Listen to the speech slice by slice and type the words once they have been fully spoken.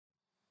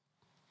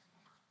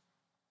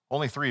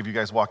Only 3 of you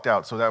guys walked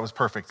out, so that was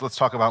perfect. Let's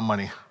talk about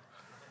money.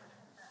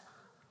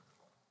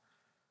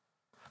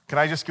 Can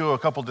I just go a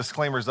couple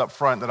disclaimers up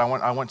front that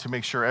I want to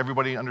make sure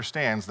everybody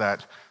understands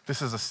that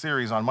this is a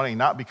series on money,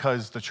 not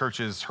because the church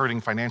is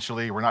hurting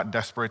financially, we're not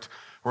desperate,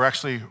 we're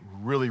actually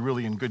really,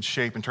 really in good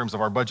shape in terms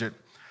of our budget.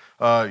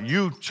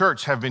 You,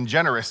 church, have been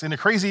generous. In a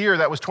crazy year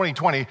that was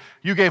 2020,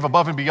 you gave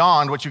above and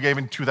beyond what you gave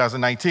in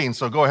 2019,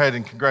 so go ahead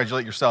and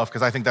congratulate yourself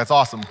because I think that's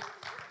awesome.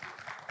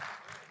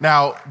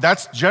 Now,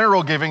 that's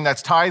general giving,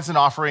 that's tithes and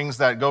offerings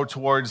that go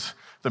towards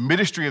the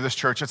ministry of this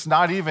church. It's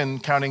not even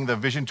counting the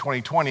Vision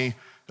 2020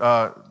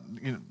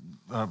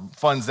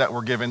 funds that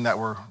were given, that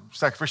were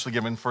sacrificially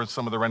given for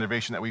some of the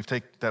renovation that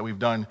we've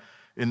done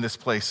in this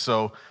place.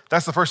 So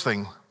that's the first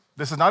thing.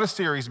 This is not a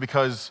series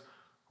because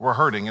we're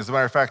hurting. As a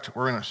matter of fact,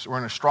 we're in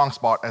a strong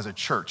spot as a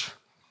church.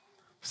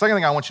 Second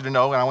thing I want you to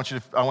know, and I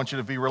want you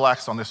to be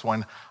relaxed on this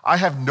one, I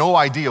have no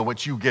idea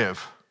what you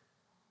give.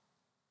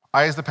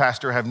 I, as the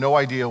pastor, have no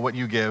idea what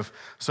you give,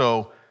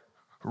 so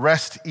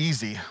rest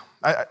easy.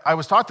 I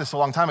was taught this a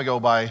long time ago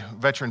by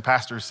veteran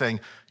pastors saying,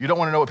 you don't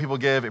want to know what people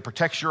give. It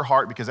protects your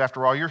heart because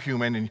after all, you're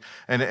human,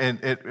 and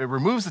it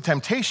removes the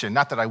temptation,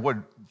 not that I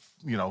would,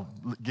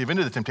 give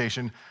into the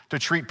temptation to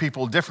treat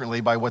people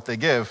differently by what they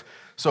give.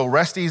 So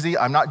rest easy.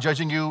 I'm not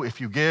judging you if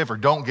you give or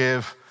don't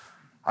give.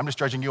 I'm just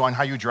judging you on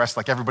how you dress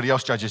like everybody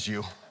else judges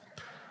you.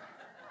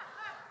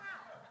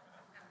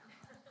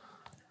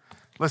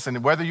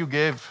 Listen, whether you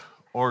give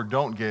or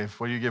don't give,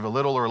 whether you give a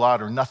little or a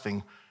lot or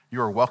nothing, you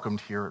are welcomed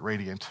here at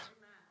Radiant.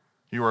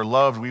 You are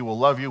loved. We will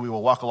love you. We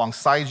will walk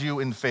alongside you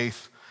in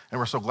faith, and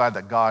we're so glad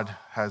that God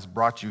has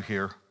brought you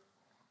here.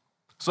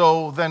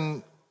 So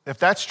then, if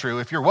that's true,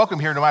 if you're welcome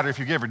here no matter if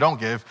you give or don't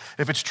give,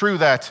 if it's true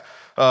that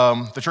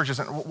the church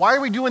isn't, why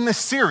are we doing this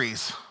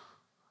series?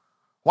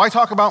 Why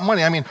talk about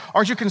money? I mean,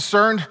 aren't you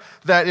concerned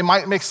that it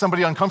might make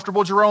somebody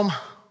uncomfortable, Jerome?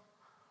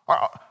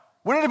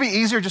 Wouldn't it be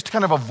easier just to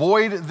kind of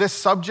avoid this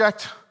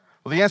subject?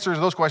 Well, the answer to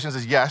those questions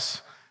is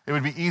yes. It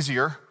would be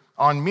easier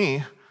on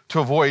me to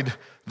avoid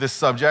this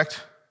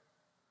subject.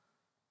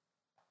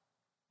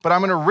 But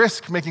I'm going to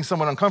risk making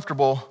someone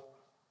uncomfortable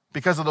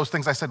because of those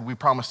things I said we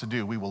promised to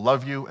do. We will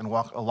love you and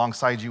walk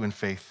alongside you in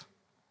faith.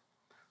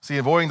 See,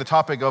 avoiding the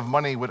topic of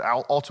money would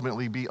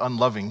ultimately be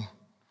unloving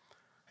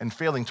and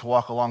failing to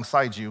walk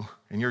alongside you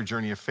in your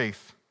journey of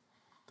faith.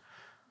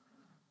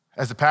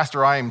 As a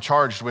pastor, I am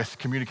charged with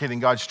communicating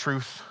God's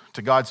truth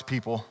to God's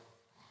people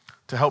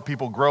to help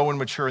people grow and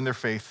mature in their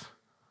faith.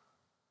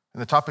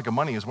 And the topic of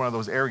money is one of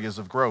those areas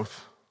of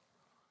growth.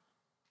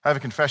 I have a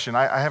confession.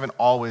 I haven't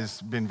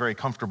always been very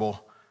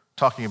comfortable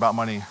talking about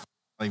money. I'm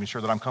not even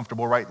sure that I'm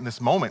comfortable right in this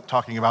moment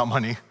talking about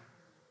money.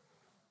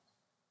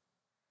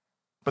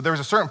 But there was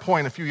a certain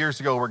point a few years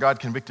ago where God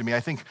convicted me.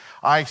 I think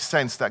I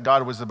sensed that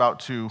God was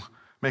about to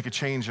make a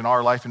change in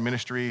our life and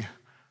ministry.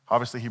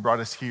 Obviously, he brought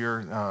us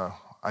here.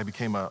 I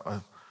became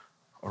a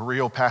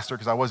real pastor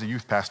because I was a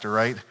youth pastor,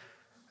 right?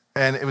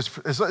 And it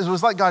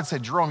was like God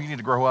said, Jerome, you need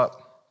to grow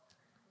up.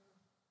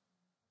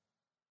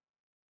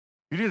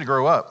 You need to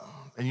grow up,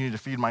 and you need to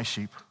feed my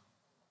sheep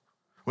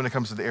when it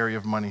comes to the area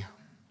of money.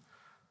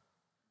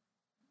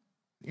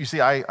 You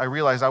see, I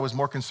realized I was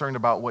more concerned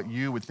about what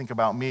you would think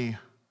about me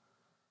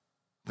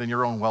than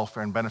your own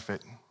welfare and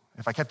benefit.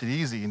 If I kept it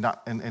easy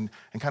and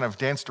kind of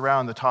danced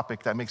around the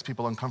topic that makes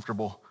people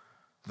uncomfortable,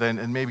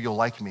 then maybe you'll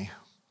like me.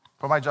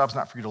 But my job's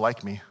not for you to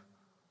like me.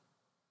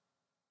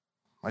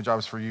 My job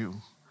is for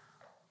you,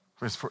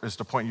 is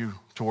to point you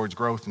towards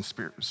growth and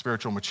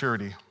spiritual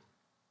maturity.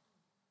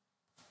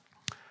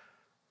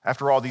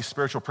 After all, these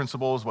spiritual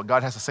principles, what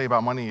God has to say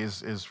about money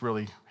is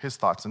really his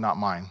thoughts and not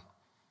mine.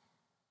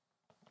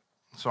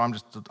 So I'm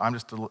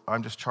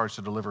just charged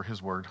to deliver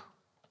his word.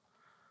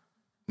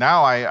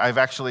 Now I've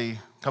actually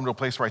come to a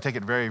place where I take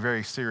it very,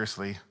 very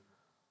seriously.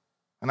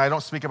 And I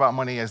don't speak about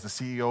money as the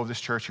CEO of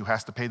this church who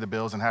has to pay the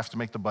bills and has to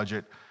make the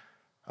budget.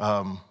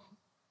 I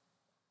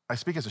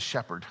speak as a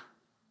shepherd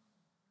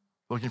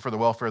looking for the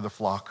welfare of the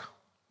flock.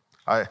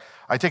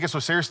 I take it so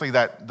seriously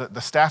that the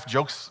staff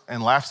jokes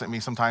and laughs at me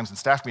sometimes in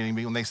staff meeting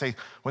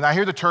when I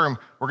hear the term,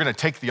 we're going to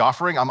take the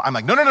offering, I'm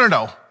like,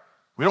 no.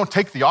 We don't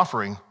take the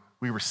offering.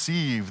 We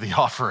receive the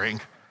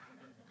offering.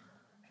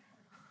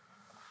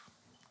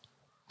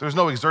 There's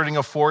no exerting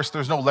of force.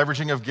 There's no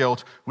leveraging of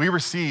guilt. We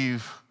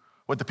receive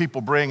what the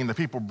people bring, and the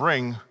people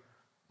bring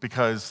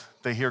because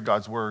they hear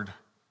God's word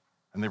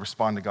and they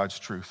respond to God's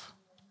truth.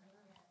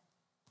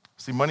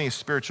 See, money is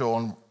spiritual,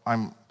 and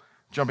I'm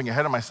jumping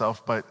ahead of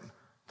myself, but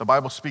the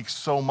Bible speaks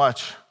so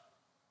much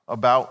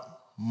about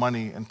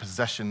money and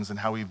possessions and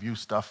how we view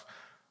stuff.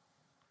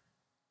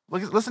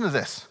 Listen to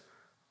this.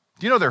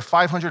 Do you know there are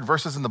 500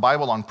 verses in the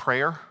Bible on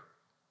prayer?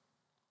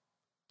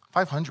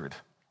 500. Do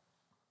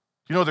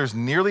you know there's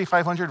nearly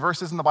 500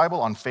 verses in the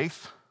Bible on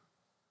faith?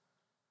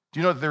 Do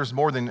you know that there's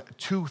more than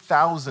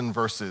 2,000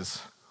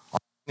 verses on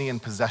money and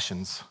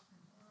possessions?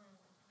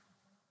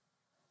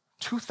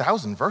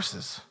 2,000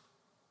 verses.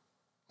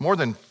 More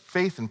than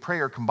faith and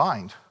prayer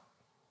combined.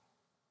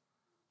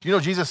 Do you know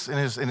Jesus in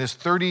his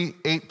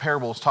 38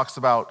 parables talks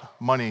about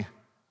money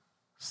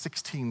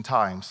 16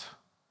 times?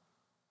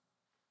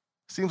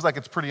 Seems like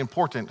it's pretty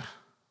important,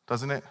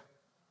 doesn't it?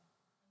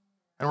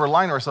 And we're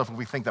lying to ourselves if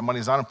we think that money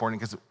is not important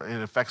because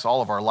it affects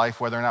all of our life,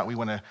 whether or not we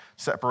want to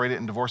separate it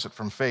and divorce it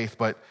from faith.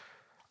 But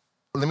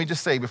let me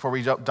just say before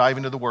we dive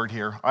into the word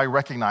here, I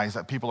recognize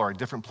that people are at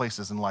different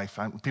places in life.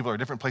 People are at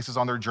different places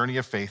on their journey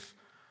of faith.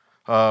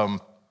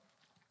 Some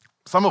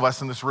of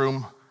us in this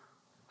room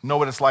know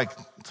what it's like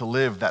to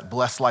live that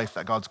blessed life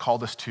that God's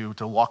called us to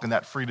walk in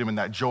that freedom and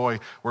that joy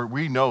where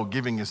we know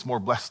giving is more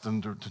blessed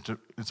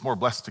it's more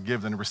blessed to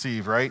give than to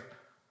receive, right?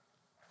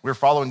 We're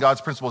following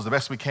God's principles the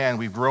best we can.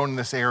 We've grown in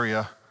this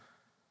area.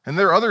 And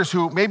there are others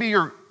who maybe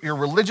you're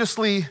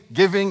religiously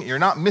giving, you're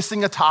not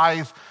missing a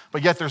tithe,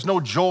 but yet there's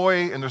no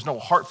joy and there's no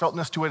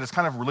heartfeltness to it. It's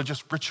kind of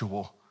religious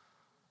ritual.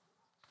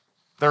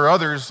 There are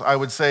others, I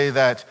would say,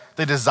 that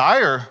they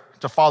desire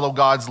to follow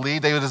God's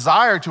lead. They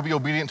desire to be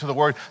obedient to the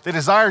word. They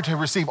desire to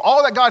receive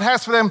all that God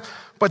has for them.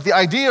 But the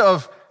idea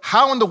of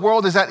how in the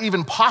world is that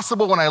even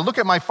possible when I look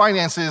at my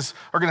finances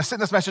are going to sit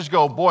in this message and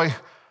go, boy,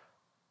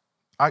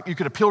 you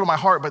could appeal to my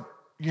heart, but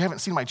you haven't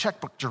seen my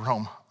checkbook,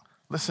 Jerome.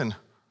 Listen,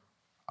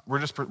 we're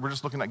just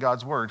looking at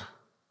God's word.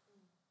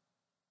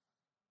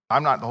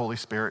 I'm not the Holy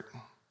Spirit.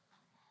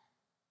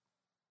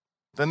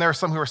 Then there are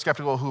some who are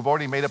skeptical who've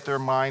already made up their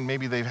mind.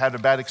 Maybe they've had a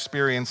bad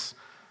experience.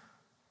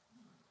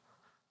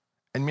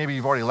 And maybe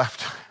you've already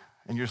left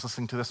and you're just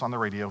listening to this on the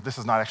radio. This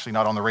is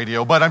not on the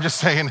radio, but I'm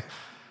just saying.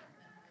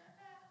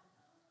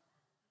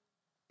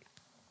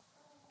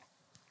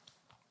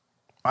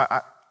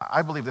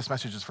 I believe this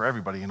message is for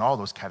everybody in all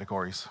those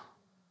categories.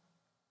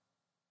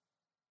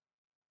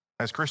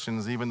 As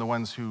Christians, even the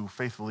ones who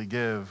faithfully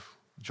give,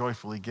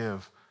 joyfully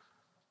give,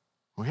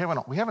 we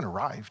haven't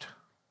arrived.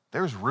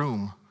 There's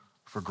room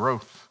for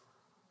growth.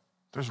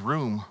 There's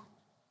room.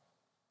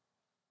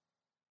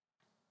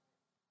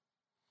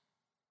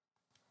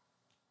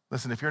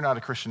 Listen, if you're not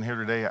a Christian here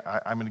today,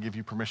 I'm going to give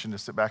you permission to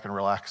sit back and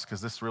relax because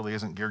this really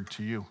isn't geared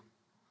to you.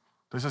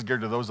 This is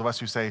geared to those of us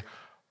who say,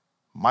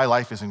 my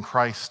life is in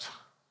Christ,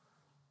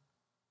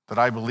 that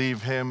I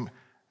believe him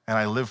and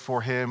I live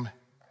for him.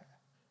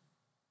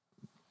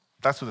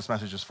 That's what this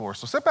message is for.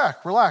 So sit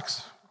back,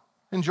 relax,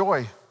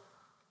 enjoy.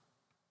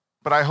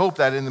 But I hope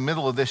that in the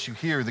middle of this, you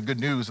hear the good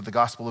news of the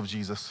gospel of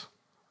Jesus,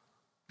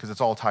 because it's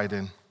all tied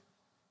in.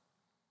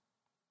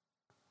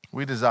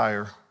 We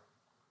desire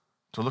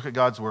to look at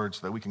God's word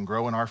so that we can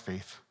grow in our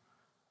faith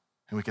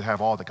and we can have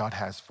all that God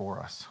has for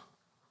us.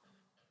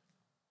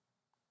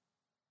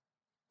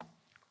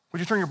 Would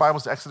you turn your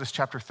Bibles to Exodus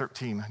chapter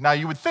 13? Now,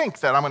 you would think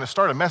that I'm going to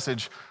start a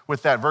message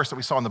with that verse that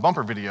we saw in the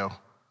bumper video.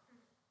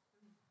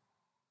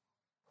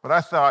 But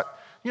I thought,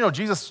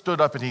 Jesus stood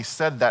up and he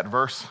said that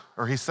verse,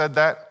 or he said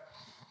that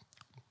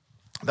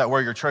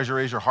where your treasure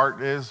is, your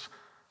heart is.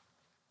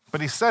 But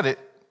he said it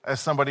as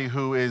somebody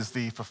who is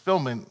the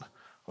fulfillment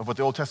of what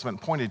the Old Testament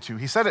pointed to.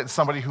 He said it as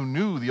somebody who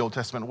knew the Old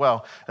Testament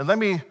well. And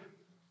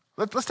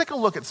let's take a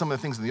look at some of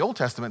the things in the Old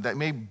Testament that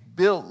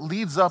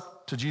leads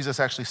up to Jesus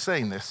actually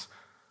saying this.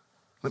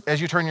 As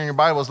you turn in your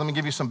Bibles, let me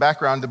give you some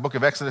background. The book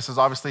of Exodus is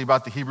obviously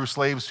about the Hebrew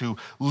slaves who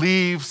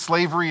leave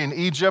slavery in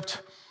Egypt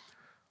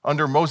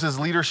under Moses'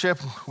 leadership.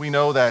 We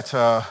know that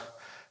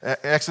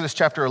Exodus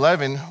chapter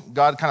 11,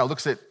 God kind of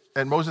looks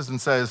at Moses and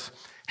says,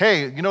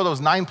 hey, those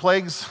 9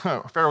 plagues?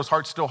 Pharaoh's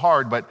heart's still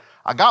hard, but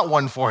I got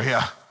one for you.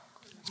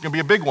 It's going to be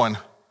a big one,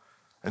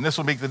 and this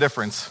will make the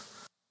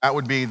difference. That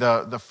would be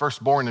the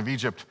firstborn of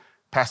Egypt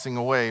passing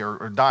away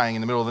or dying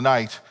in the middle of the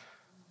night.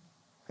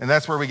 And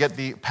that's where we get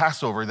the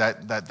Passover,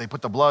 that they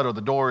put the blood on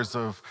the doors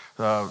of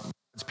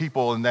its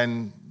people, and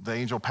then the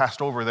angel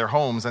passed over their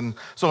homes. And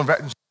so in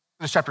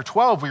chapter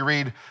 12, we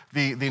read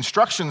the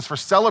instructions for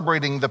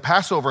celebrating the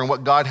Passover and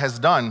what God has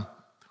done.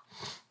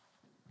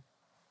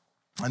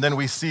 And then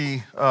we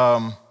see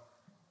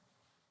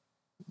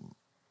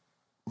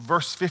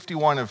verse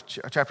 51 of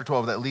chapter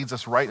 12 that leads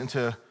us right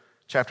into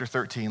chapter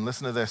 13.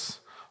 Listen to this.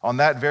 On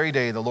that very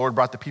day, the Lord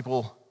brought the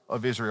people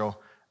of Israel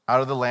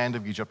out of the land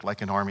of Egypt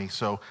like an army.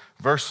 So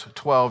verse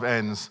 12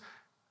 ends.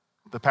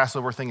 The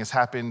Passover thing has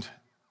happened.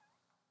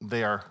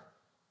 They are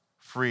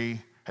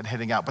free and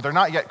heading out. But they're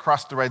not yet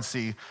crossed the Red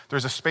Sea.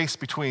 There's a space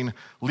between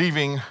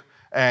leaving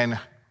and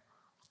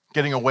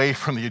getting away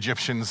from the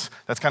Egyptians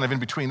that's kind of in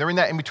between. They're in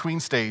that in-between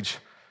stage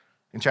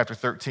in chapter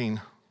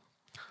 13.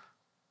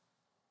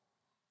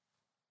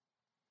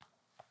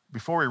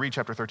 Before we read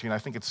chapter 13, I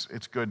think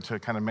it's good to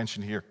kind of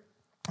mention here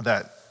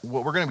that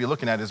what we're going to be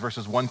looking at is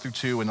verses 1 through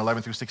 2 and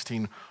 11 through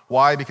 16.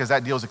 Why? Because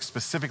that deals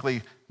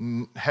specifically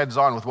heads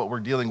on with what we're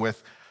dealing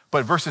with.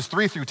 But verses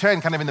 3 through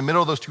 10, kind of in the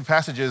middle of those two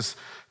passages,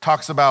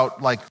 talks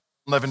about like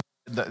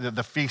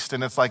the feast,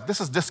 and it's like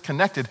this is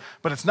disconnected,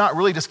 but it's not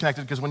really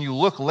disconnected because when you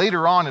look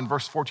later on in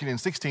verse 14 and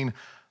 16,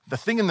 the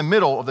thing in the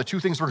middle of the two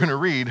things we're going to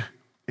read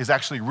is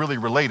actually really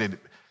related.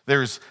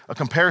 There's a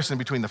comparison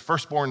between the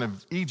firstborn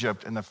of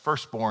Egypt and the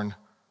firstborn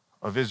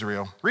of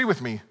Israel. Read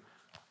with me,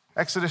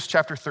 Exodus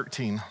chapter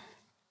 13.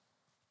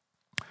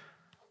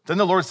 Then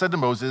the Lord said to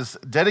Moses,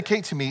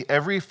 "Dedicate to me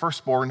every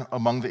firstborn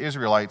among the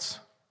Israelites.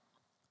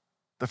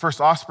 The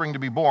first offspring to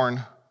be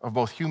born of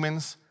both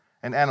humans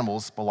and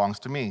animals belongs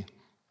to me.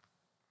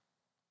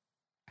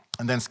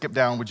 And then skip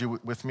down, would you,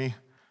 with me,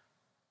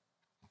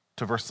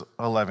 to verse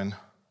 11.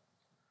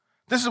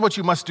 This is what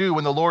you must do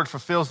when the Lord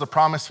fulfills the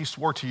promise he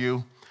swore to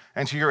you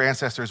and to your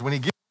ancestors. When he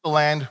gives the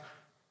land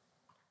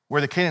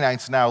where the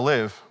Canaanites now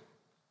live,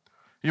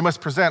 you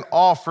must present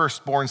all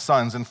firstborn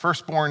sons and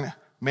firstborn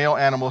male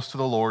animals to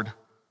the Lord,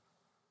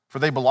 for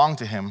they belong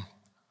to him.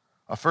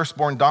 A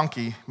firstborn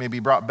donkey may be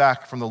brought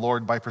back from the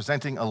Lord by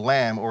presenting a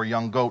lamb or a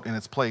young goat in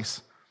its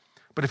place.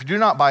 But if you do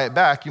not buy it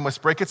back, you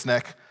must break its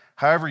neck.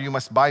 However, you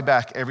must buy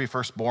back every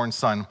firstborn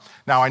son.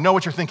 Now, I know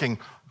what you're thinking.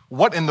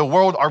 What in the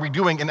world are we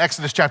doing in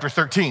Exodus chapter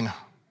 13?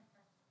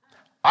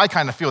 I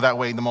kind of feel that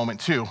way in the moment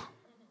too.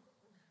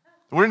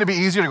 Wouldn't it be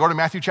easier to go to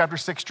Matthew chapter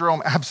 6,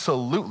 Jerome?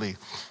 Absolutely.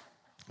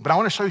 But I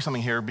want to show you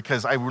something here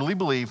because I really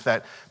believe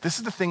that this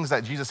is the things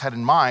that Jesus had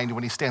in mind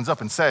when he stands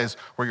up and says,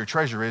 where your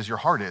treasure is, your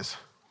heart is.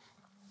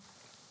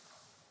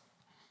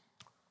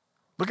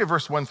 Look at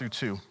verse 1 through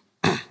 2,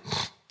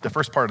 the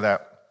first part of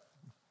that.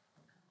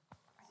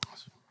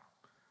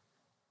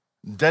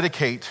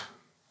 Dedicate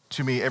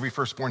to me every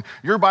firstborn.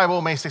 Your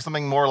Bible may say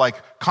something more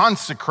like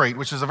consecrate,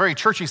 which is a very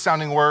churchy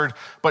sounding word,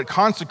 but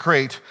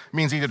consecrate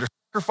means either to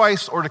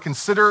sacrifice or to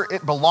consider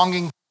it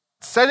belonging,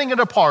 setting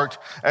it apart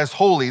as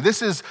holy.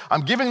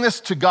 I'm giving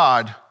this to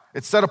God.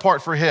 It's set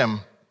apart for him.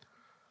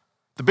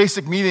 The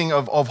basic meaning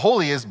of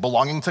holy is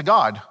belonging to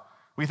God.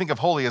 We think of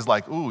holy as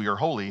like, ooh, you're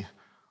holy.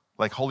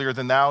 Like holier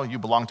than thou, you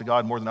belong to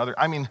God more than other.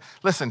 I mean,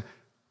 listen,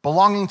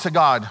 belonging to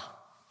God,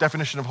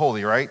 definition of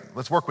holy, right?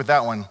 Let's work with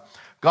that one.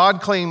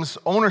 God claims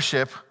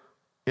ownership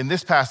in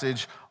this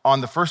passage on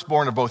the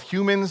firstborn of both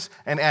humans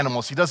and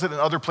animals. He does it in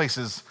other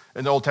places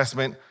in the Old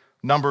Testament,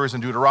 Numbers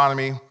and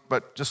Deuteronomy,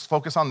 but just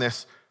focus on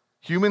this.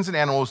 Humans and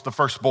animals, the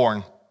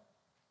firstborn.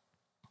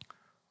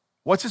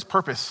 What's his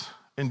purpose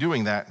in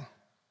doing that?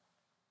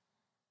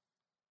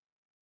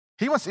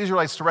 He wants the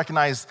Israelites to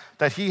recognize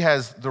that he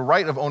has the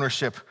right of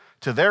ownership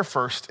to their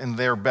first and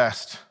their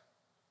best,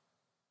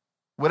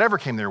 whatever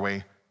came their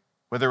way,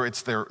 whether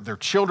it's their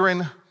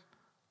children,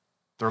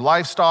 their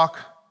livestock,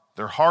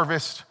 their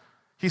harvest.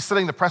 He's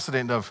setting the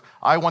precedent of,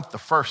 I want the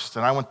first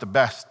and I want the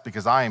best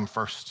because I am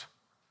first.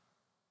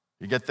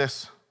 You get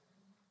this?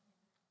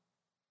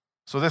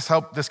 So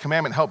this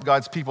commandment helped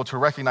God's people to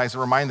recognize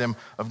and remind them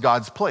of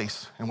God's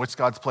place. And what's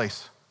God's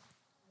place?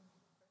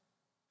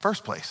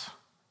 First place.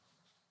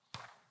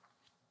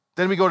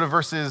 Then we go to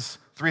verses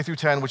 3 through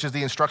 10, which is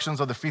the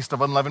instructions of the Feast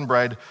of Unleavened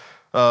Bread,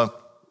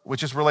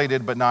 which is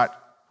related but not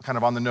kind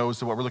of on the nose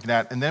to what we're looking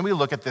at. And then we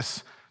look at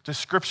this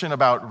description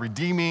about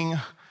redeeming,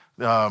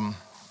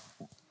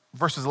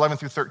 verses 11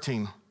 through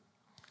 13.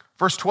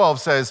 Verse 12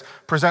 says,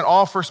 present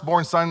all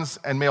firstborn sons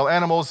and male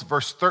animals.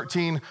 Verse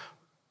 13,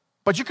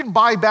 but you can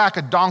buy back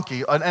a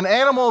donkey, an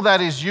animal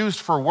that is used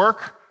for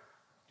work.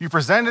 You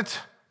present it,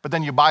 but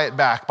then you buy it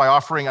back by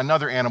offering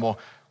another animal.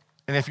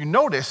 And if you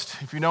noticed,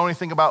 if you know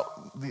anything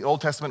about the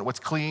Old Testament, what's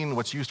clean,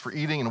 what's used for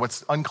eating, and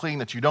what's unclean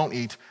that you don't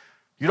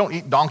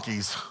eat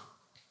donkeys,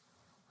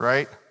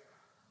 right?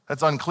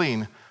 That's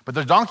unclean. But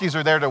the donkeys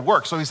are there to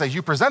work. So he says,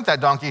 you present that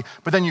donkey,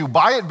 but then you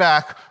buy it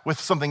back with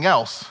something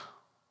else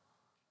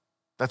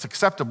that's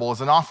acceptable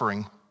as an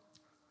offering.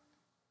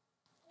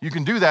 You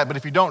can do that, but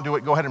if you don't do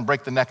it, go ahead and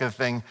break the neck of the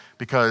thing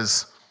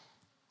because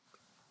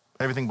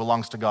everything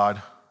belongs to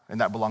God,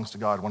 and that belongs to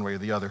God one way or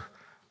the other.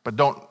 But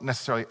don't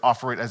necessarily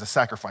offer it as a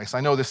sacrifice.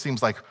 I know this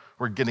seems like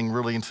we're getting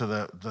really into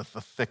the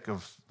thick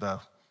of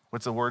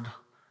what's the word?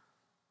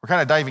 We're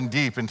kind of diving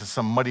deep into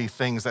some muddy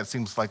things that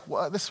seems like,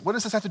 what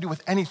does this have to do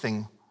with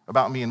anything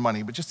about me and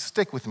money? But just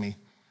stick with me.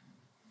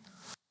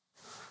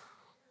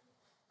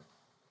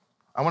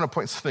 I want to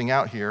point something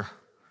out here.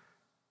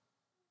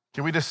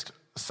 Can we just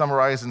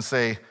summarize and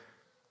say,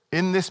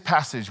 in this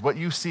passage, what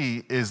you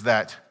see is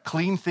that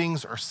clean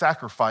things are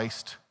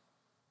sacrificed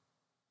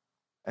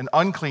and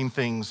unclean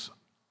things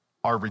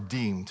are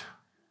redeemed.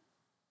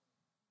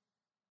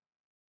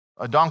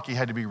 A donkey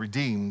had to be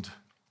redeemed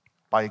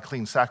by a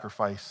clean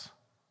sacrifice.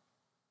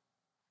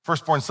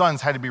 Firstborn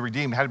sons had to be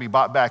redeemed, had to be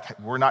bought back,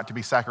 were not to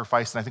be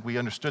sacrificed, and I think we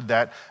understood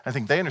that. I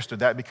think they understood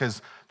that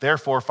because their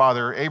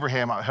forefather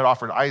Abraham had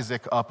offered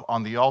Isaac up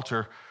on the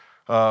altar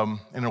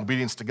in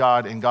obedience to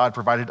God, and God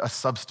provided a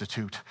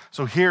substitute.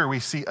 So here we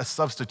see a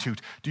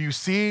substitute. Do you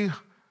see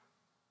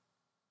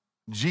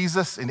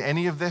Jesus in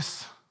any of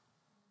this?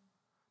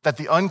 That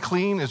the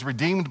unclean is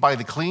redeemed by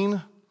the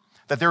clean?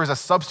 That there is a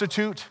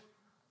substitute?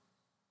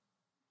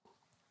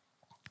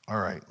 All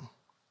right,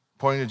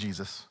 pointing to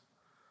Jesus.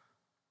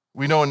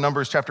 We know in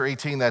Numbers chapter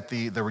 18 that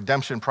the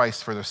redemption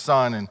price for the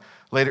son, and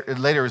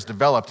later is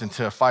developed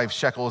into 5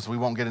 shekels. We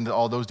won't get into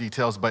all those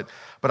details, but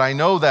I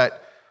know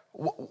that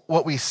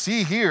what we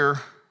see here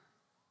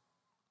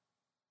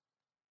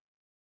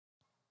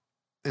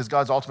is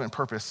God's ultimate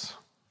purpose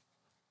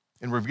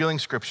in revealing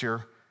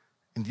Scripture,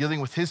 in dealing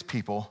with his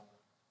people.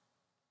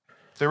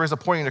 There is a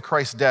pointing to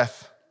Christ's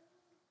death.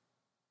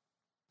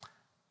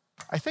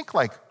 I think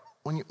like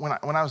when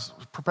I was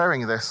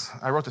preparing this,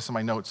 I wrote this in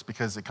my notes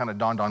because it kind of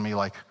dawned on me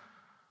like,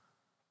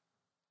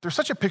 there's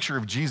such a picture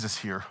of Jesus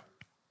here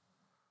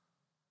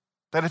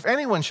that if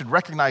anyone should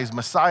recognize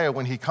Messiah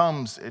when he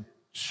comes,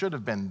 should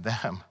have been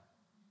them.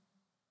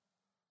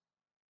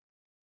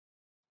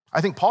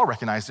 I think Paul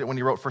recognized it when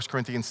he wrote 1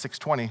 Corinthians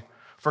 6:20.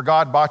 For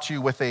God bought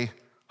you with a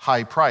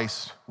high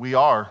price. We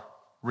are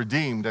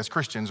redeemed as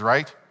Christians,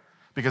 right?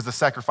 Because the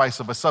sacrifice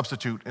of a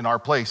substitute in our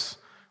place.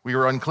 We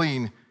were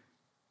unclean.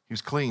 He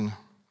was clean.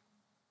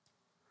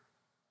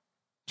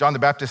 John the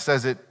Baptist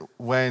says it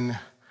when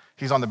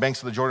he's on the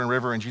banks of the Jordan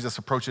River and Jesus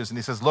approaches and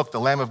he says, look, the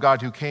Lamb of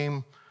God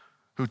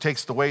who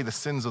takes away the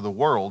sins of the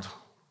world.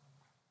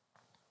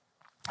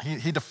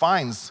 He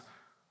defines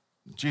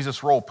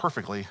Jesus' role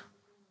perfectly.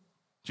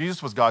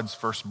 Jesus was God's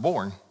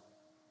firstborn.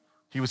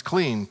 He was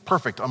clean,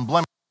 perfect,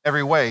 unblemished in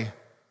every way.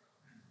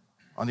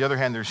 On the other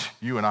hand, there's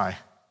you and I,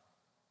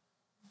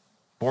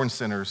 born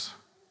sinners,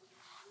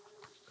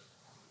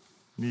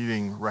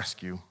 needing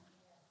rescue,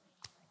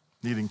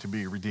 needing to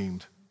be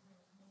redeemed.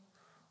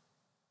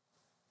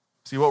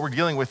 See, what we're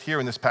dealing with here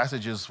in this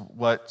passage is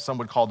what some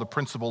would call the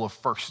principle of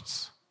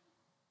firsts.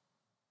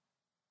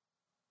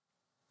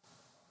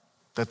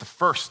 That the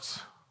firsts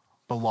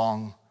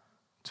belong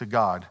to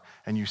God.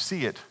 And you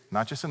see it,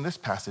 not just in this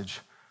passage,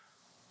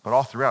 but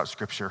all throughout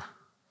Scripture.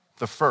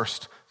 The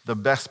first, the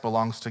best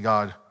belongs to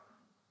God.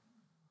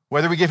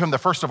 Whether we give him the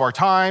first of our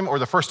time or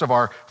the first of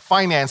our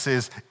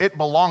finances, it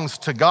belongs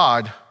to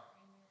God,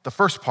 the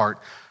first part.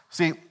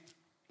 See,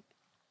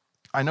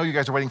 I know you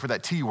guys are waiting for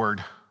that T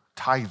word,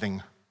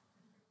 tithing.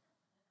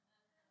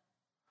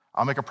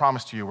 I'll make a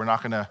promise to you, we're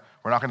not gonna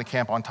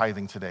camp on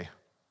tithing today.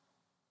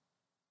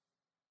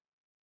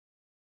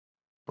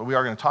 But we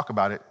are going to talk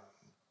about it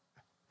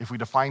if we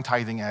define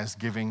tithing as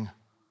giving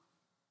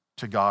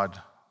to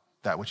God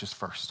that which is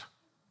first.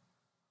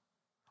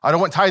 I don't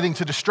want tithing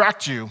to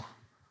distract you.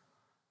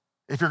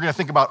 If you're going to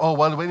think about, oh,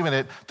 well, wait a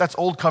minute, that's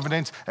old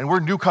covenant and we're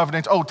new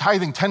covenant. Oh,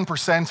 tithing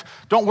 10%.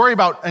 Don't worry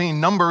about any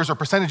numbers or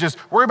percentages.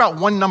 Worry about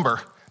one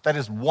number. That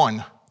is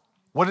one.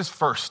 What is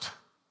first?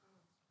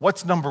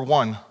 What's number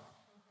one?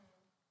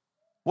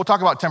 We'll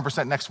talk about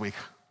 10% next week.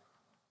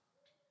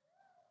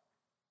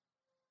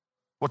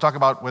 We'll talk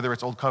about whether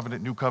it's old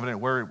covenant, new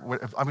covenant,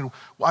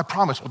 I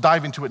promise we'll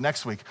dive into it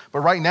next week. But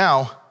right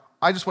now,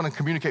 I just want to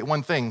communicate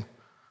one thing.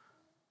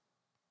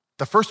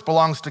 The first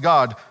belongs to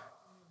God.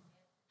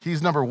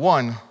 He's number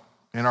one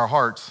in our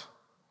hearts.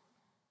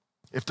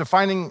 If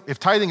tithing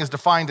is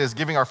defined as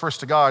giving our first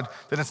to God,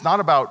 then it's not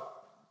about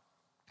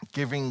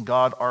giving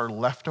God our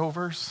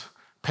leftovers,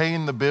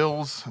 paying the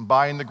bills,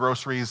 buying the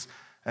groceries,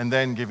 and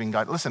then giving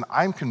God. Listen,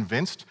 I'm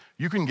convinced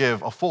you can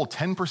give a full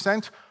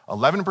 10%,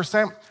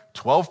 11%,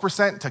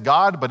 12% to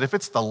God, but if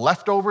it's the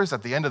leftovers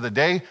at the end of the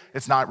day,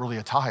 it's not really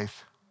a tithe.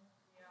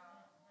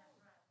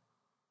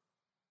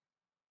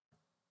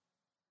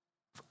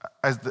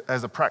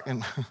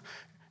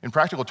 In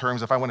practical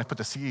terms, if I want to put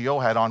the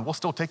CEO hat on, we'll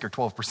still take your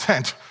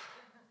 12%.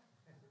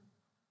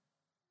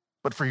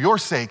 But for your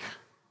sake,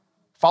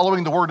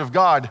 following the word of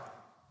God,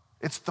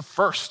 it's the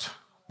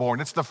firstborn,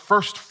 it's the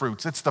first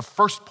fruits, it's the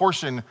first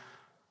portion.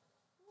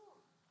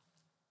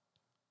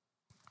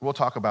 We'll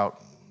talk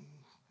about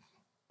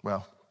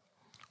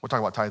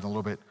tithing a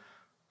little bit.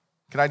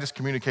 Can I just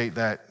communicate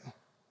that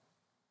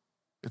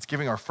it's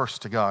giving our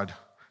first to God?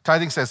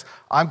 Tithing says,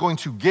 I'm going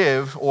to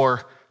give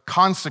or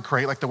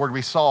consecrate, like the word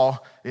we saw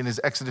in his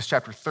Exodus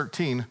chapter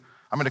 13.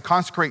 I'm going to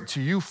consecrate to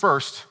you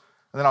first,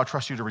 and then I'll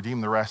trust you to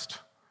redeem the rest.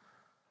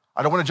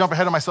 I don't want to jump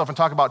ahead of myself and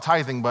talk about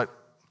tithing, but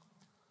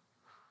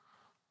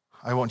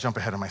I won't jump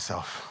ahead of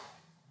myself.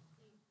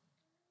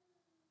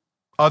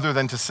 Other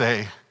than to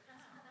say,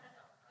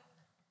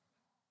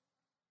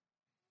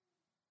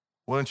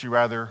 wouldn't you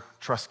rather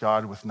trust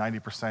God with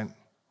 90%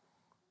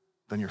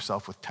 than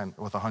yourself with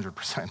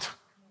 100%?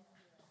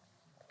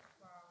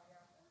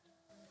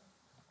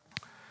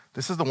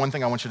 This is the one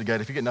thing I want you to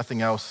get. If you get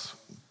nothing else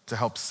to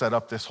help set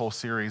up this whole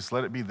series,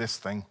 let it be this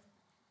thing.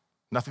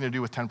 Nothing to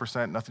do with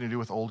 10%, nothing to do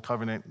with old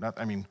covenant.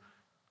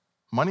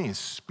 Money is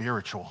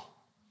spiritual.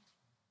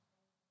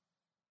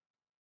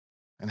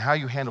 And how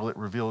you handle it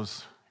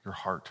reveals your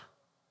heart.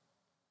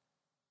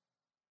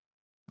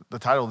 The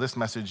title of this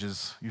message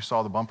is, you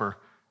saw the bumper,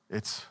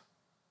 it's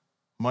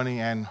Money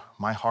and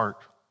My Heart.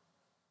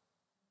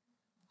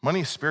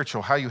 Money is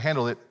spiritual. How you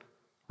handle it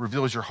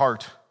reveals your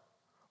heart.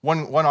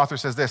 One author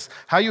says this,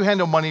 how you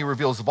handle money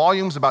reveals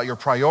volumes about your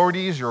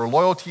priorities, your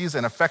loyalties,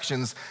 and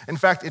affections. In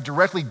fact, it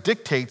directly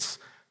dictates,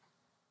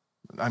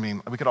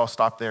 we could all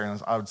stop there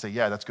and I would say,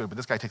 yeah, that's good, but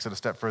this guy takes it a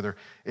step further.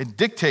 It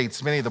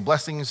dictates many of the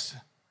blessings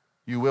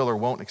you will or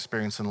won't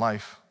experience in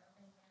life.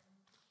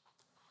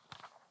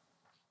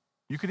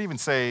 You could even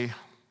say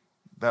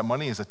that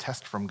money is a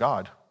test from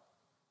God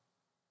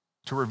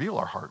to reveal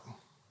our heart.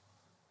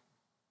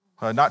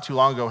 Not too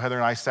long ago, Heather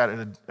and I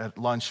sat at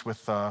lunch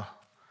with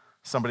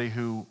somebody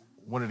who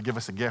wanted to give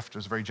us a gift. It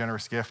was a very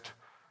generous gift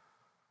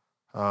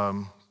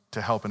to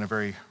help in a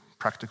very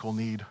practical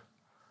need.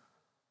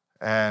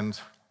 And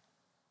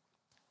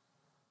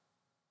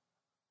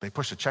they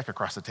pushed a check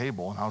across the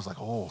table, and I was like,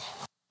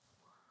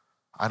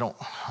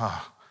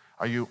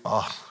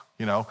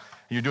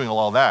 you're doing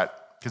all that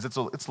because it's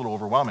a little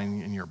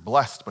overwhelming, and you're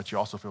blessed, but you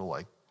also feel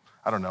like,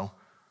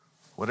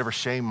 whatever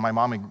shame my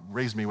mom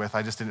raised me with,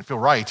 I just didn't feel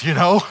right, you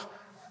know?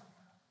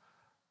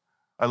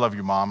 I love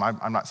you, Mom.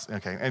 I'm not,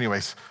 okay,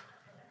 anyways.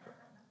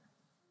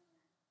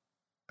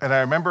 And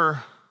I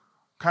remember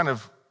kind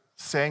of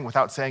saying,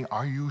 without saying,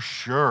 are you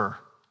sure?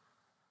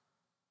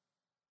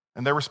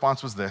 And their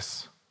response was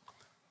this: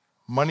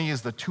 money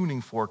is the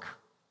tuning fork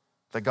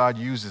that God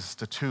uses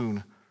to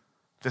tune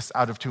this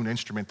out-of-tune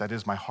instrument that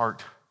is my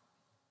heart.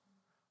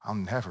 I'll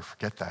never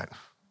forget that.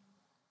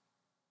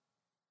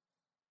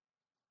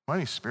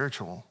 Money is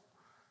spiritual,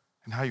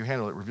 and how you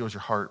handle it reveals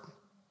your heart.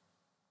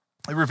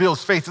 It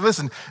reveals faith. And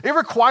listen, it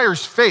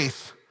requires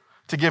faith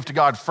to give to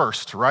God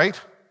first, right?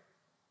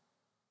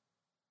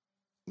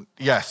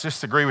 Yes,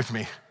 just agree with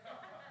me.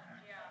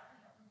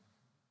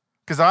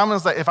 Because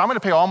if I'm going to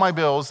pay all my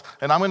bills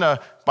and I'm going to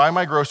buy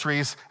my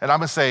groceries and I'm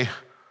going to say,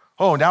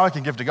 oh, now I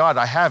can give to God.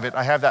 I have it.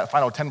 I have that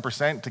final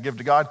 10% to give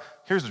to God.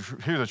 Here's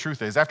the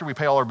truth is, after we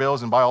pay all our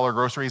bills and buy all our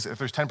groceries, if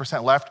there's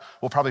 10% left,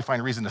 we'll probably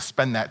find a reason to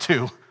spend that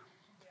too.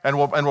 And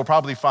we'll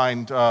probably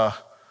find,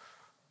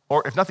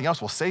 or if nothing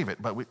else, we'll save it.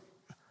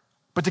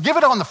 But to give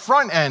it on the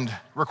front end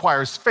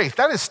requires faith.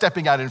 That is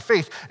stepping out in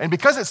faith. And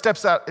because it's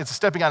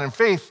stepping out in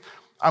faith,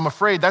 I'm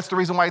afraid that's the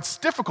reason why it's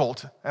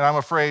difficult. And I'm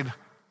afraid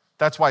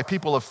that's why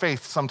people of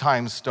faith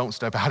sometimes don't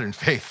step out in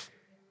faith.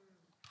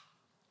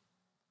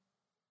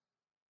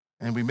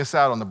 And we miss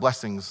out on the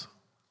blessings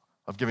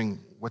of giving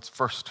what's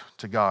first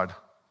to God.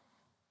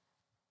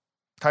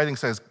 Tithing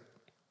says,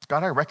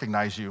 God, I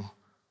recognize you.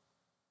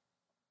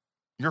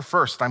 You're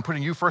first. I'm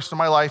putting you first in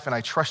my life, and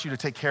I trust you to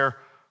take care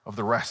of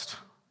the rest.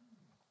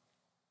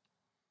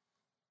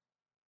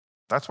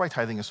 That's why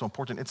tithing is so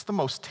important. It's the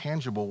most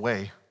tangible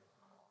way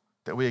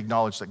that we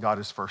acknowledge that God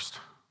is first.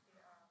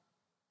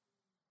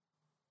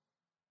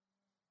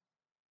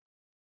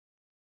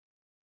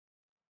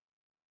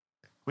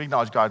 We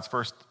acknowledge God's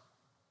first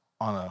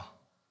on a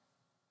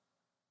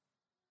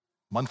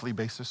monthly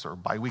basis or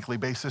bi-weekly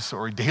basis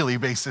or a daily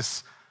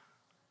basis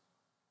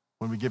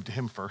when we give to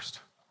him first,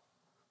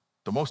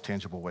 the most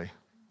tangible way.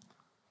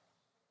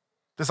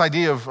 This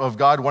idea of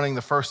God wanting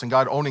the first and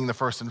God owning the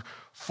first and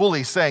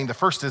fully saying the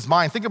first is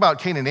mine. Think about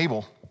Cain and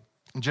Abel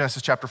in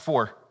Genesis chapter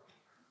 4.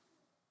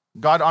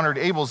 God honored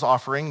Abel's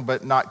offering,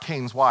 but not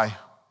Cain's. Why?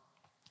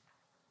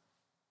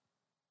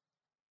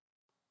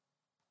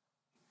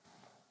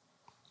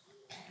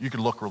 You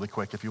can look really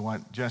quick if you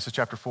want. Genesis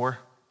chapter 4.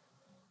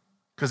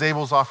 Because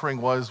Abel's offering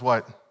was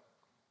what?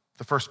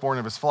 The firstborn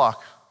of his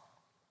flock.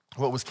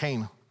 What was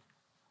Cain?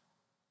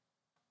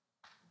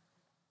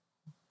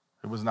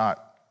 It was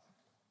not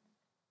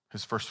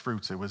his first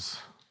fruits. It was,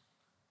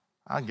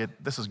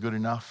 this is good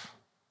enough.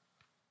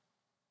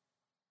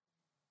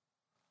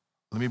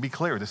 Let me be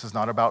clear. This is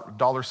not about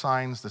dollar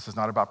signs. This is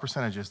not about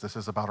percentages. This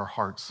is about our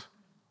hearts.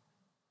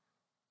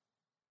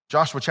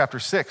 Joshua chapter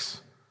 6.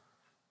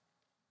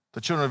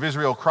 The children of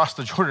Israel crossed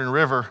the Jordan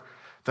River.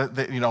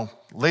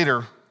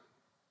 Later,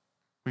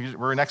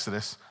 we're in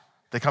Exodus.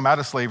 They come out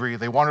of slavery.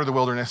 They wander the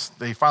wilderness.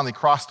 They finally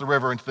cross the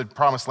river into the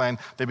promised land.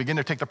 They begin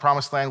to take the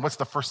promised land. What's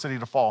the first city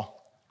to fall?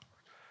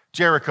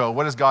 Jericho.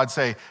 What does God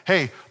say?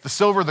 Hey, the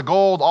silver, the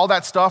gold, all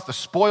that stuff, the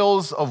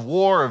spoils of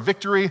war, of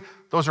victory,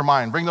 those are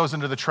mine. Bring those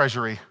into the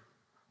treasury.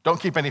 Don't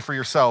keep any for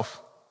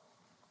yourself.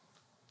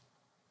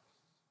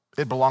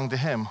 It belonged to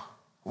him.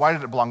 Why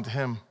did it belong to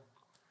him?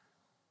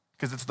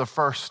 Because it's the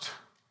first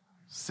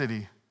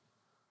city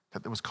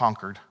that was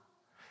conquered.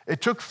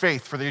 It took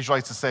faith for the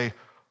Israelites to say,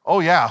 oh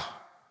yeah,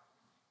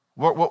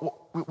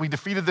 we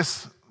defeated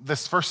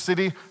this first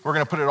city. We're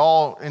going to put it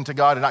all into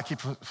God and not keep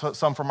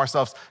some from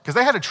ourselves. Because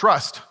they had to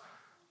trust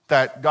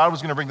that God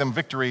was going to bring them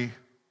victory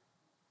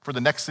for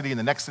the next city and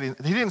the next city.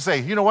 He didn't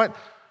say, you know what?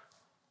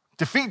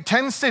 Defeat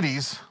 10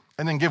 cities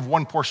and then give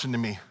one portion to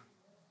me.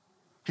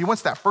 He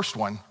wants that first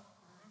one.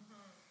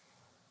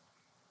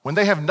 When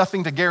they have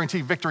nothing to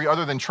guarantee victory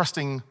other than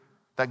trusting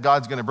that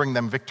God's going to bring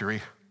them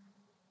victory,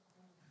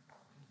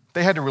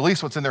 they had to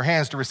release what's in their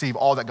hands to receive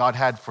all that God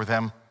had for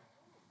them.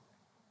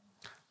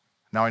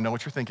 Now I know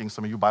what you're thinking.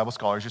 Some of you Bible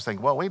scholars, you're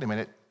saying, well, wait a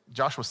minute.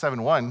 Joshua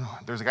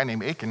 7:1, there's a guy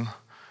named Achan,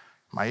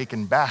 my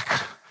Achan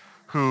back,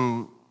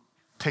 who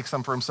takes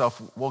them for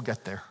himself. We'll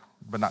get there,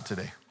 but not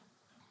today.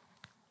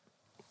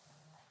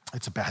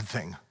 It's a bad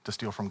thing to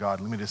steal from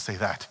God. Let me just say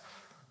that.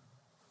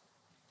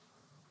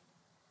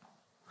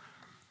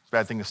 It's a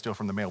bad thing to steal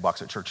from the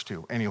mailbox at church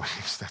too.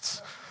 Anyways,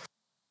 that's...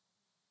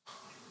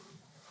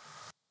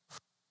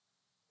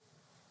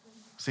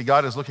 See,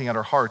 God is looking at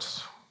our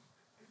hearts.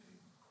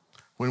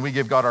 When we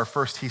give God our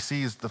first, he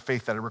sees the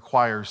faith that it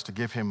requires to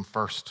give him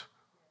first.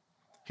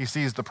 He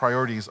sees the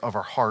priorities of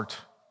our heart.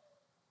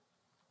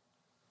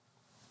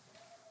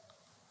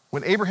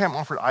 When Abraham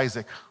offered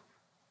Isaac,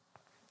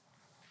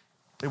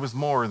 it was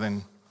more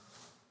than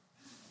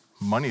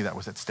money that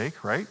was at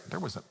stake, right?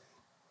 It was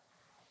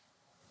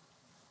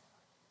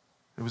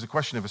a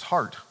question of his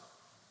heart.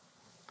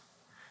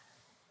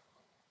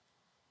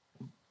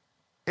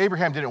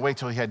 Abraham didn't wait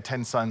till he had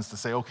 10 sons to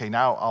say, okay,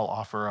 now I'll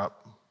offer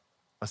up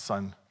a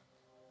son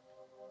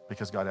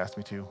because God asked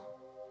me to.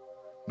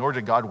 Nor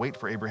did God wait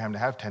for Abraham to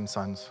have 10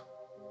 sons.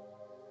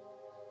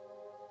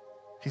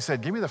 He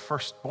said, give me the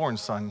firstborn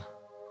son,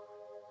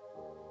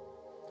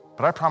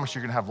 but I promise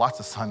you're gonna have lots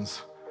of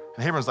sons.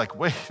 And Abraham's like,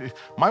 wait,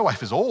 my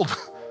wife is old,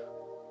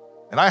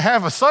 and I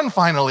have a son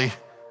finally,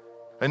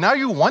 and now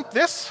you want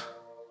this?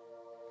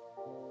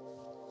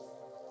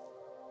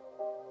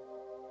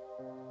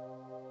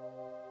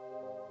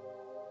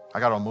 I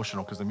got all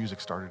emotional because the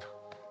music started.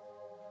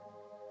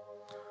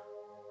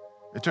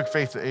 It took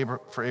faith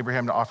for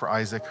Abraham to offer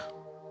Isaac.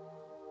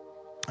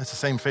 It's the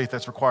same faith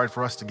that's required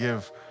for us to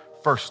give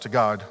first to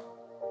God.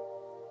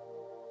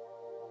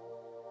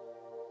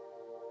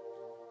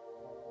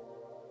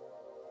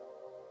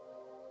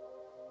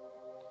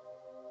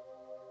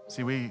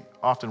 See, we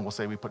often will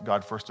say we put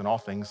God first in all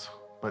things,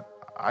 but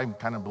I'm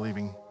kind of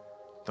believing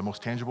the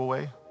most tangible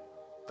way,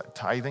 that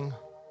tithing,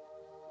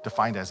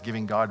 defined as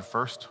giving God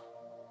first,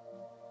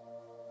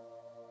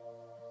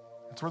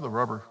 it's where the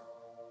rubber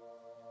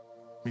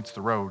meets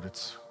the road.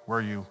 It's where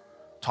you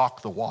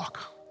talk the walk.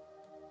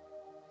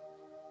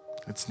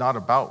 It's not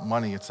about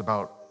money, it's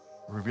about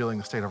revealing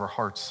the state of our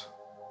hearts.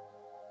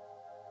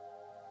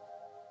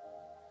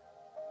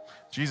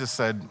 Jesus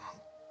said,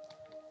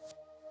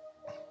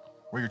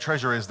 where your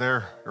treasure is,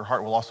 there your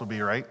heart will also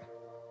be, right?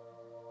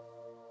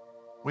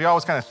 We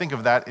always kind of think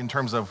of that in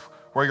terms of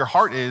where your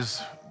heart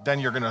is, then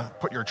you're gonna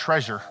put your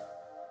treasure.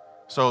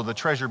 So the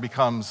treasure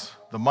becomes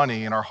the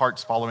money, and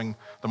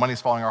the money's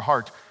following our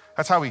heart.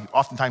 That's how we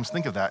oftentimes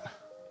think of that.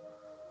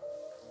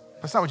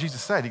 That's not what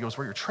Jesus said. He goes,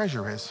 where your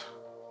treasure is,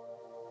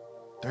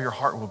 there your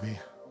heart will be.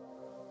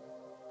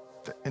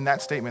 In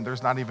that statement,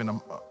 there's not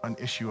even an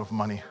issue of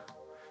money,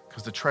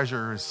 because the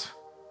treasure is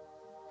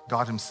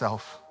God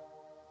himself,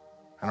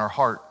 and our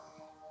heart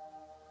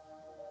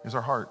is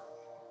our heart.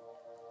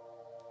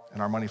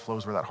 And our money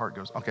flows where that heart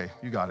goes. Okay,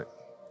 you got it.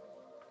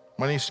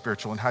 Money is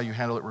spiritual, and how you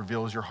handle it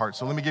reveals your heart.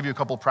 So let me give you a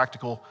couple of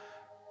practical,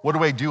 what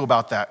do I do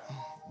about that?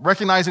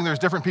 Recognizing there's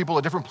different people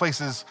at different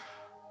places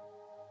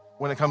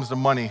when it comes to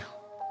money,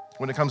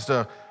 when it comes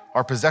to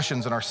our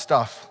possessions and our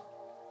stuff.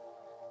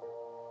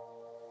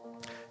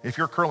 If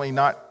you're currently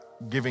not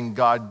giving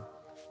God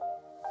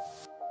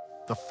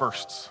the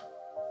firsts,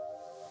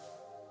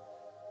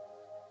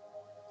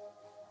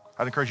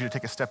 I'd encourage you to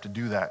take a step to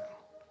do that.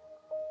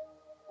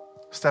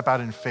 Step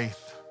out in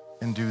faith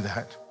and do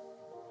that.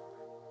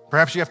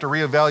 Perhaps you have to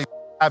reevaluate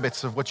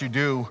habits of what you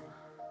do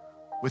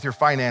with your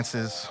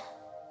finances.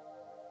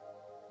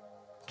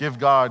 Give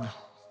God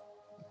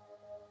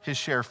his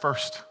share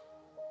first.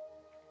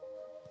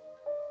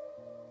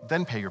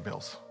 Then pay your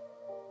bills.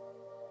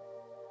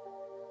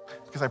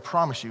 Because I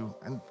promise you,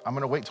 and I'm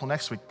gonna wait till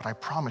next week, but I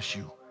promise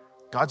you,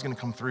 God's gonna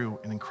come through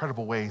in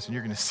incredible ways, and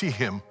you're gonna see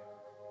him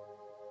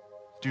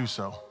do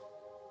so.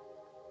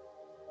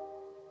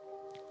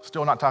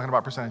 Still not talking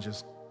about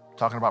percentages,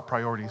 talking about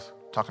priorities,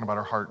 talking about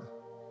our heart.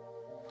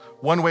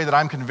 One way that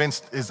I'm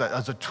convinced is that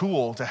as a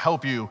tool to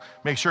help you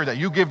make sure that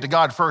you give to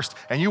God first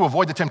and you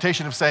avoid the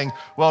temptation of saying,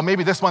 well,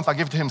 maybe this month I'll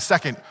give to him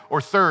second or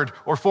third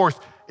or fourth,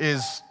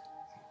 is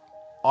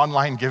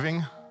online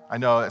giving. I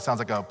know it sounds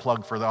like a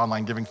plug for the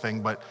online giving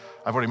thing, but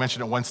I've already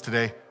mentioned it once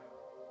today.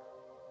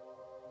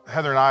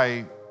 Heather and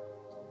I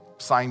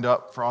signed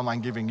up for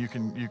online giving.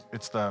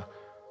 It's the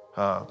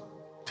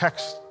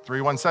text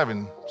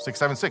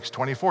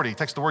 317-676-2040.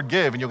 Text the word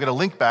give and you'll get a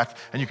link back,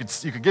 and you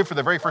could give for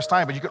the very first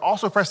time, but you could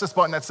also press this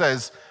button that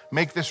says,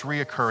 make this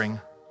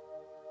reoccurring.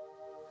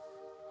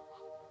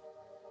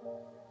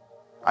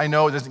 I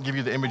know it doesn't give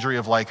you the imagery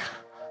of like,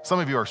 some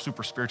of you are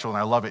super spiritual and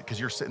I love it because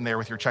you're sitting there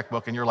with your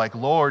checkbook and you're like,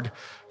 Lord,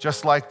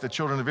 just like the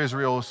children of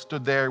Israel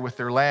stood there with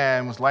their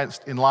lambs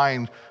in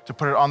line to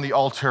put it on the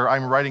altar,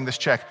 I'm writing this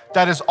check.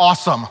 That is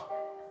awesome.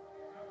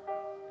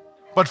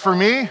 But for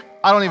me,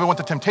 I don't even want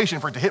the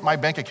temptation for it to hit my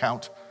bank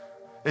account.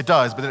 It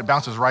does, but then it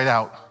bounces right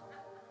out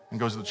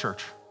and goes to the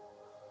church.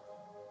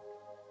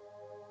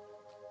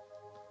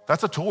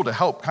 That's a tool to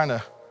help kind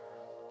of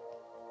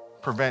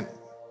prevent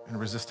and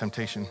resist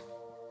temptation.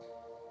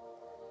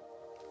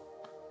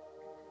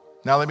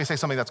 Now let me say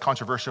something that's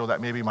controversial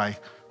that maybe my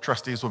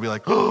trustees will be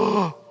like,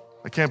 oh,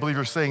 I can't believe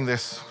you're saying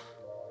this.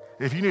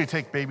 If you need to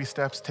take baby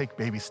steps, take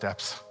baby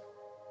steps.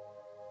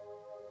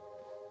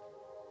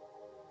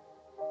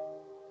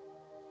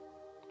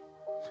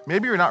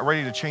 Maybe you're not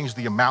ready to change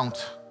the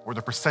amount or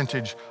the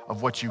percentage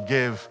of what you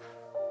give.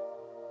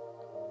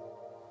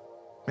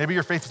 Maybe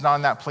your faith is not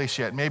in that place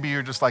yet. Maybe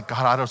you're just like,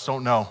 God, I just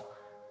don't know.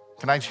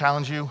 Can I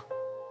challenge you?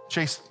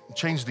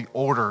 Change the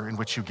order in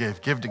which you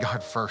give. Give to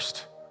God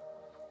first.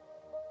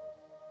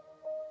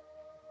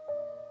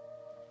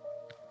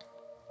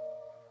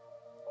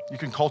 You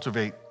can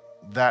cultivate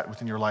that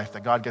within your life,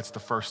 that God gets the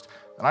first.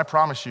 And I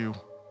promise you,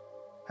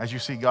 as you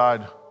see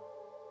God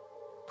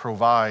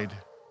provide,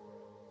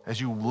 as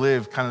you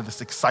live kind of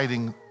this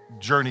exciting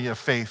journey of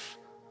faith,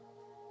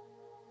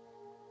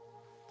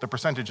 the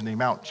percentage and the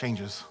amount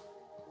changes.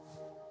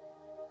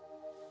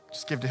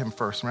 Just give to him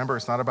first. Remember,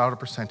 it's not about a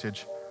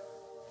percentage.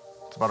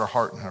 It's about our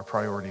heart and our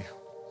priority.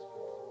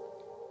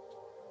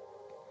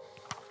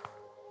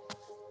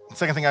 The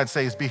second thing I'd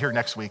say is be here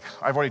next week.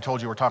 I've already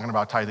told you we're talking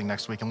about tithing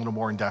next week in a little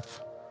more in depth.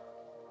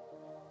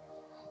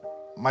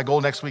 my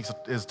goal next week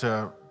is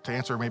to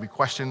answer maybe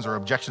questions or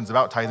objections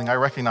about tithing. I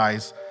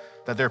recognize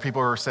that there are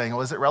people who are saying,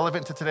 well, is it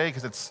relevant to today?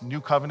 Because it's new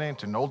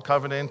covenant and old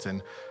covenant.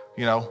 And,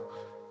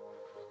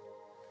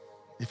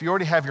 if you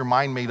already have your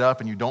mind made up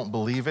and you don't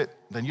believe it,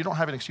 then you don't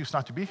have an excuse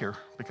not to be here,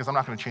 because I'm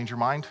not going to change your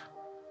mind.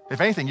 If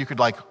anything, you could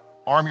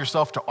arm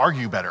yourself to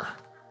argue better.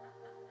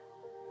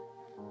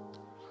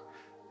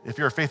 If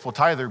you're a faithful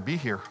tither, be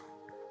here.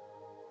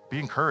 Be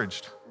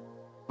encouraged.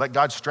 Let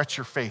God stretch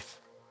your faith.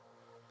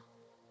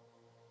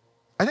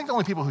 I think the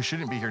only people who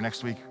shouldn't be here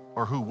next week,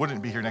 or who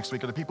wouldn't be here next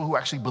week, are the people who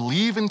actually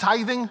believe in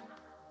tithing,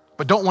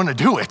 but don't want to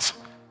do it.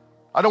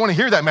 I don't want to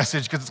hear that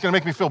message because it's going to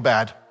make me feel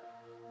bad.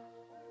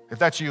 If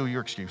that's you,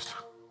 you're excused.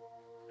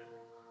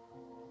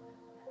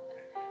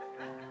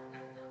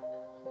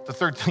 The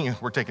third thing,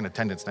 we're taking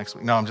attendance next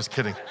week. No, I'm just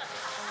kidding.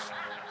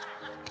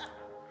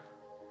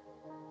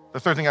 The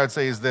third thing I would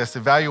say is this: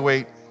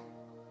 evaluate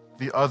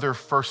the other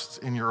firsts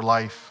in your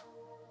life,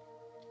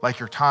 like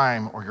your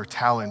time or your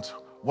talent.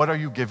 What are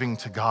you giving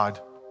to God?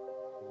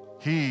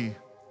 He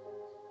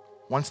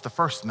wants the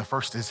first, and the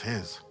first is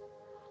his.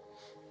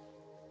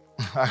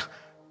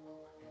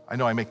 I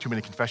know I make too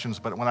many confessions,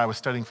 but when I was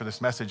studying for this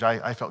message,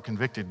 I felt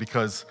convicted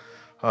because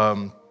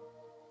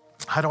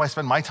how do I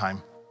spend my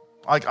time?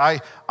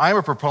 I'm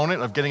a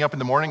proponent of getting up in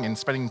the morning and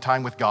spending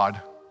time with God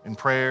in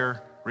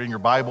prayer, reading your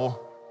Bible.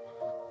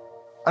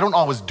 I don't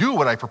always do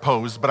what I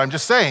propose, but I'm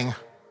just saying,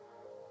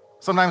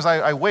 sometimes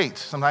I wait.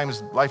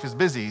 Sometimes life is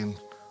busy.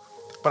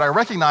 But I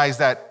recognize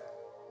that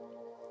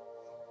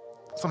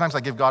sometimes I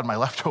give God my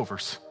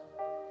leftovers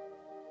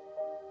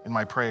in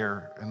my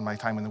prayer and my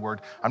time in the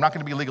Word. I'm not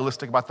going to be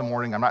legalistic about the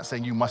morning. I'm not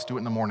saying you must do it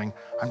in the morning.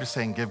 I'm just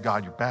saying give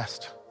God your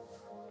best.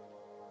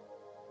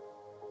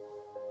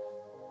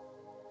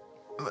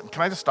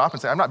 Can I just stop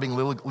and say, I'm not being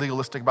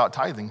legalistic about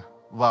tithing.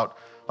 About,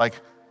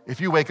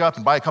 if you wake up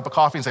and buy a cup of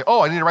coffee and say,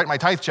 oh, I need to write my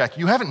tithe check,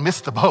 you haven't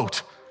missed the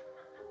boat.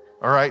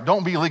 All right?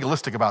 Don't be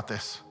legalistic about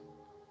this.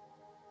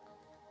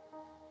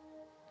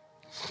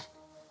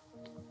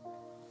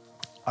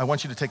 I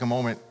want you to take a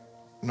moment,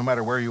 no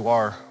matter where you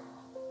are,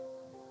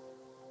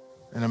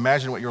 and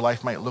imagine what your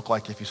life might look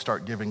like if you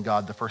start giving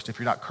God the first, if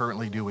you're not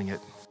currently doing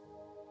it.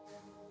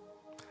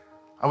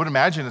 I would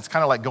imagine it's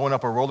kind of like going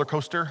up a roller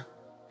coaster.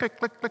 Click,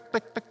 click, click,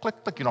 click, click,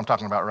 click, click. You know what I'm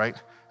talking about, right?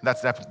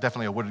 That's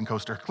definitely a wooden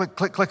coaster. Click,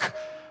 click, click.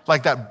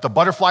 Like that, the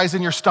butterflies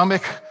in your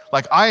stomach.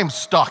 I am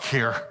stuck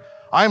here.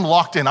 I'm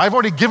locked in. I've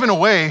already given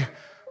away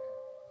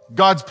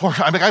God's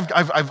portion.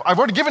 I've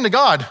already given to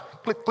God.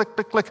 Click, click,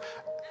 click, click.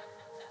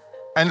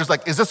 And there's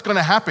is this going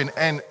to happen?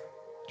 And do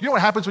you know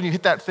what happens when you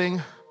hit that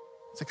thing?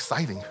 It's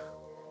exciting.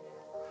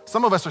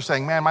 Some of us are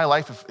saying, man, my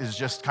life is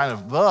just kind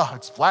of,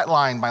 it's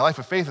flatlined. My life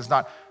of faith is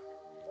not.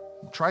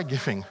 Try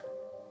giving.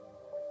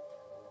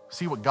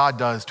 See what God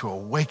does to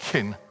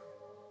awaken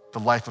the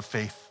life of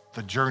faith,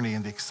 the journey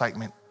and the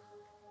excitement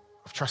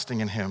of trusting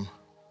in him.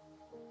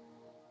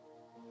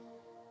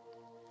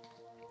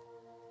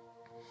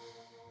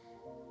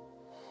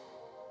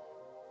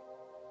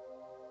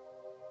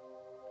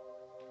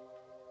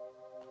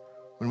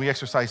 When we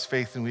exercise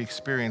faith and we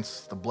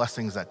experience the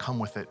blessings that come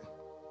with it,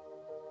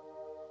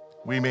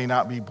 we may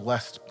not be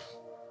blessed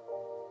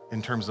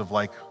in terms of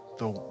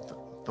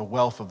the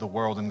wealth of the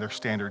world and their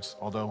standards,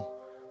 although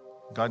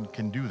God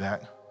can do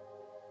that.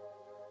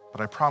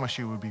 But I promise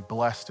you, we'll be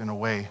blessed in a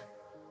way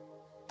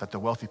that the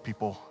wealthy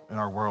people in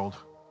our world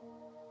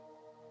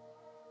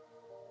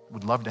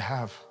would love to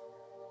have.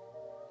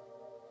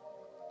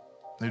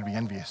 They'd be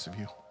envious of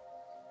you.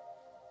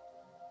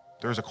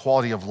 There's a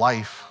quality of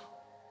life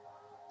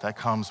that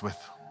comes with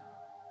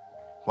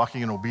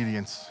walking in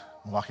obedience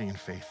and walking in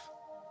faith.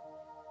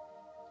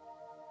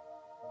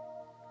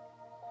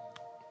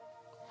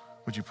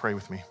 Would you pray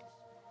with me?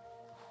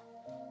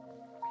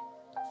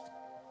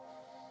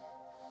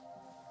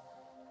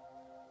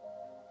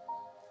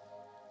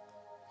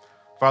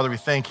 Father, we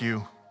thank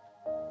you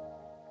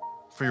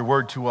for your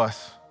word to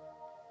us,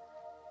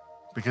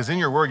 because in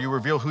your word you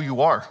reveal who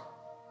you are.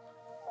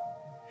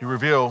 You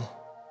reveal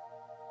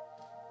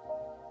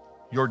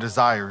your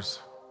desires,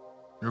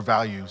 your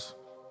values.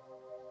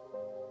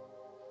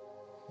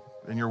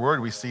 In your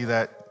word we see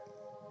that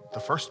the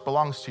first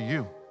belongs to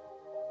you.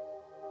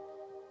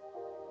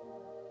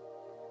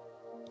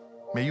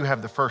 May you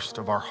have the first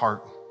of our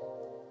heart.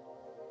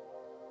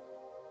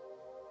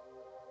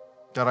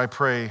 God, I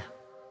pray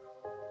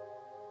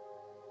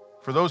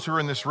for those who are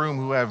in this room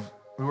who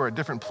are at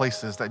different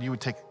places, that you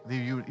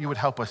would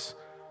help us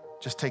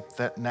just take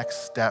that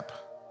next step,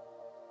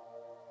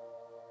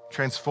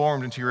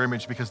 transformed into your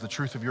image because of the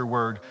truth of your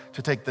word,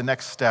 to take the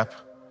next step,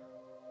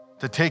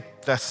 to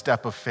take that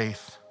step of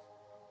faith.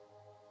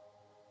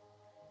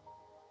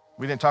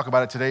 We didn't talk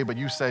about it today, but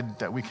you said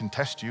that we can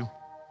test you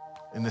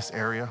in this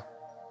area.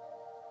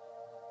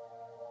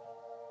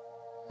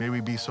 May we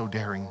be so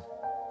daring.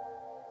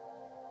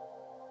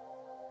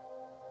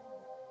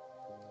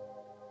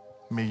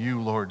 May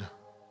you, Lord,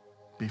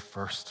 be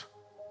first.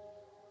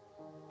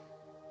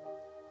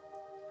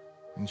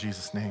 In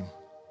Jesus' name,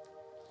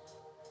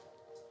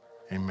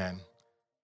 amen.